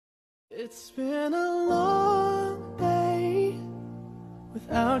It's been a long day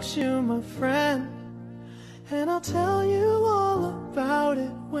without you, my friend, and I'll tell you all about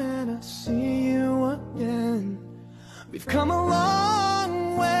it when I see you again. We've come a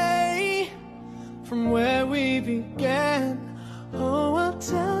long way from where we began. Oh, I'll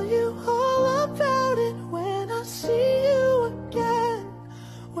tell you all about it when I see you again.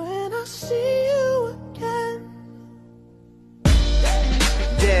 When I see you again.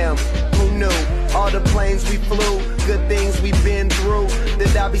 Damn, who knew? All the planes we flew, good things we've been through,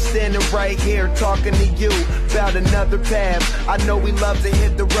 that I'll be standing right here talking to you about another path. I know we love to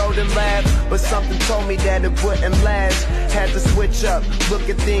hit the road and laugh, but something told me that it wouldn't last. Had to switch up, look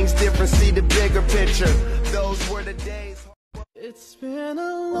at things different, see the bigger picture. Those were the days. It's been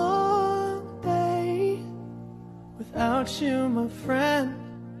a long day without you, my friend,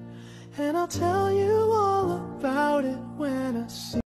 and I'll tell you all about it when I see